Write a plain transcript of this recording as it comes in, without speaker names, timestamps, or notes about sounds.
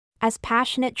As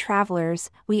passionate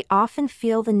travelers, we often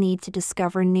feel the need to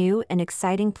discover new and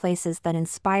exciting places that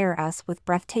inspire us with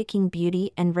breathtaking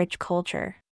beauty and rich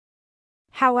culture.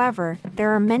 However,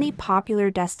 there are many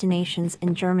popular destinations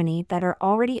in Germany that are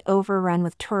already overrun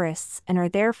with tourists and are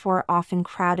therefore often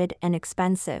crowded and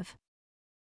expensive.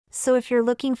 So if you're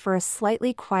looking for a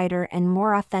slightly quieter and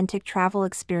more authentic travel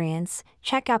experience,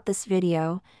 check out this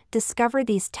video. Discover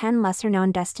these 10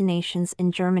 lesser-known destinations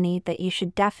in Germany that you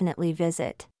should definitely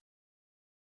visit.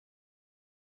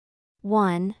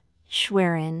 1.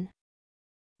 Schwerin.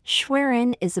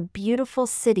 Schwerin is a beautiful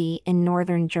city in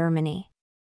northern Germany.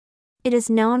 It is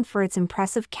known for its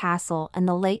impressive castle and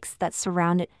the lakes that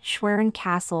surround it. Schwerin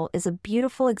Castle is a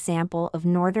beautiful example of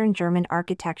northern German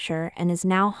architecture and is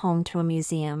now home to a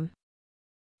museum.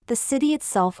 The city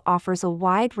itself offers a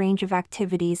wide range of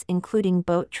activities including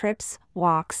boat trips,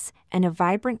 walks, and a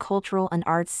vibrant cultural and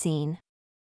arts scene.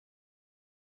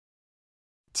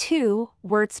 2.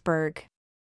 Würzburg.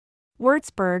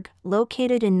 Würzburg,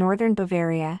 located in northern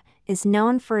Bavaria, is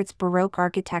known for its Baroque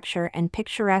architecture and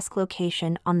picturesque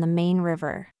location on the Main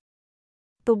River.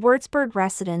 The Würzburg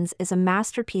residence is a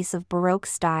masterpiece of Baroque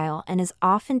style and is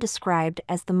often described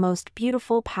as the most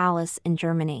beautiful palace in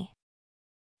Germany.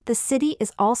 The city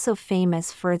is also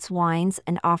famous for its wines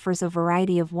and offers a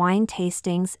variety of wine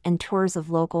tastings and tours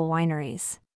of local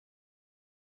wineries.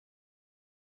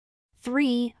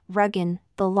 3. Rügen.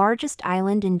 The largest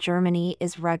island in Germany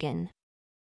is Rügen.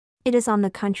 It is on the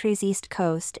country's east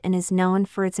coast and is known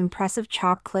for its impressive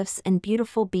chalk cliffs and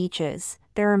beautiful beaches.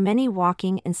 There are many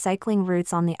walking and cycling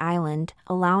routes on the island,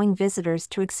 allowing visitors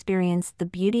to experience the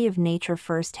beauty of nature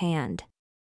firsthand.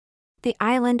 The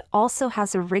island also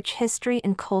has a rich history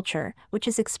and culture, which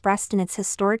is expressed in its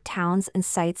historic towns and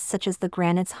sites such as the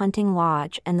Granitz Hunting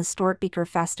Lodge and the Stortbeker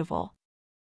Festival.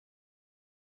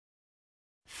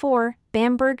 4.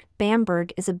 Bamberg.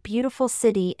 Bamberg is a beautiful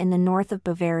city in the north of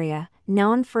Bavaria,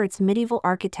 known for its medieval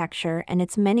architecture and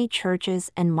its many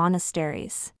churches and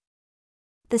monasteries.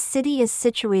 The city is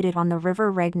situated on the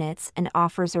river Regnitz and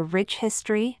offers a rich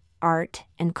history, art,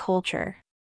 and culture.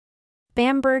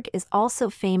 Bamberg is also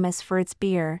famous for its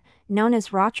beer, known as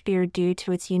Rotbeer due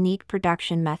to its unique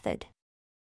production method.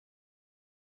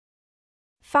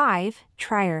 5.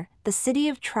 Trier. The city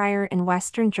of Trier in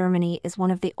western Germany is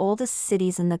one of the oldest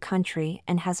cities in the country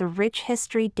and has a rich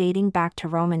history dating back to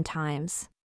Roman times.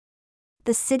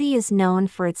 The city is known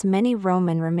for its many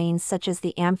Roman remains such as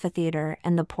the amphitheater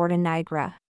and the Porta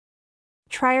Nigra.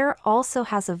 Trier also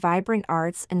has a vibrant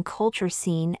arts and culture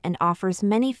scene and offers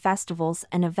many festivals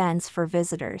and events for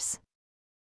visitors.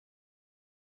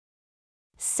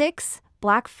 6.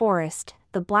 Black Forest.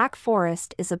 The Black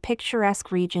Forest is a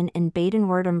picturesque region in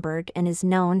Baden-Württemberg and is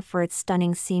known for its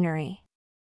stunning scenery.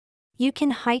 You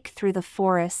can hike through the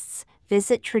forests,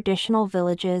 visit traditional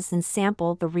villages and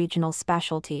sample the regional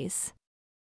specialties.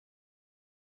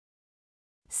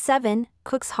 7.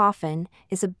 Cuxhaven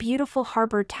is a beautiful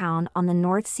harbor town on the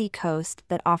North Sea coast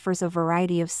that offers a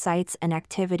variety of sights and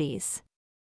activities.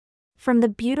 From the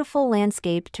beautiful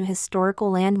landscape to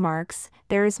historical landmarks,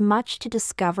 there is much to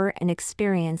discover and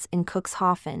experience in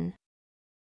Cuxhaven.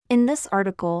 In this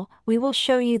article, we will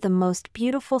show you the most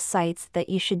beautiful sights that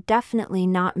you should definitely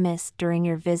not miss during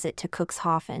your visit to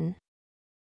Cuxhaven.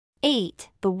 8.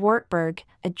 The Wartburg,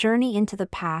 a journey into the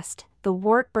past. The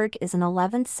Wartburg is an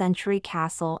 11th century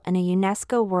castle and a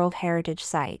UNESCO World Heritage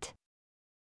Site.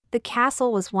 The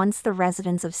castle was once the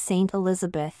residence of Saint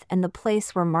Elizabeth and the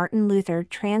place where Martin Luther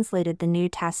translated the New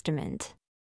Testament.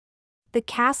 The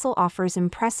castle offers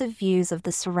impressive views of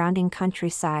the surrounding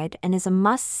countryside and is a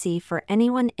must-see for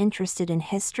anyone interested in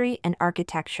history and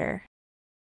architecture.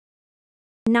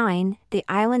 9. The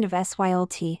island of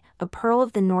Sylt, a pearl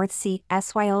of the North Sea.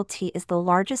 Sylt is the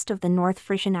largest of the North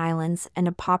Frisian Islands and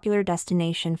a popular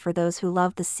destination for those who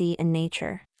love the sea and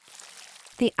nature.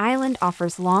 The island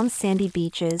offers long sandy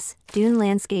beaches, dune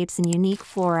landscapes and unique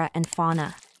flora and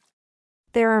fauna.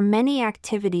 There are many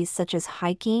activities such as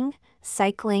hiking,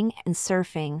 cycling, and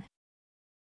surfing.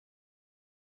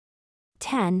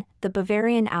 10. The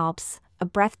Bavarian Alps, a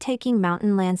breathtaking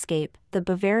mountain landscape. The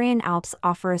Bavarian Alps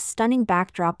offer a stunning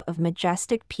backdrop of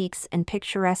majestic peaks and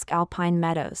picturesque alpine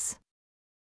meadows.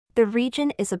 The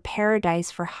region is a paradise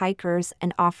for hikers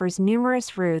and offers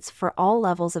numerous routes for all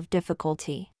levels of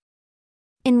difficulty.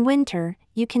 In winter,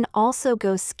 you can also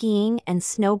go skiing and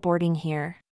snowboarding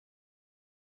here.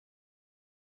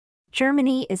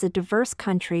 Germany is a diverse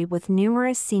country with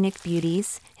numerous scenic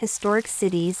beauties, historic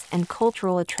cities, and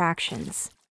cultural attractions.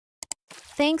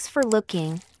 Thanks for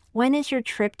looking. When is your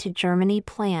trip to Germany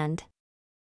planned?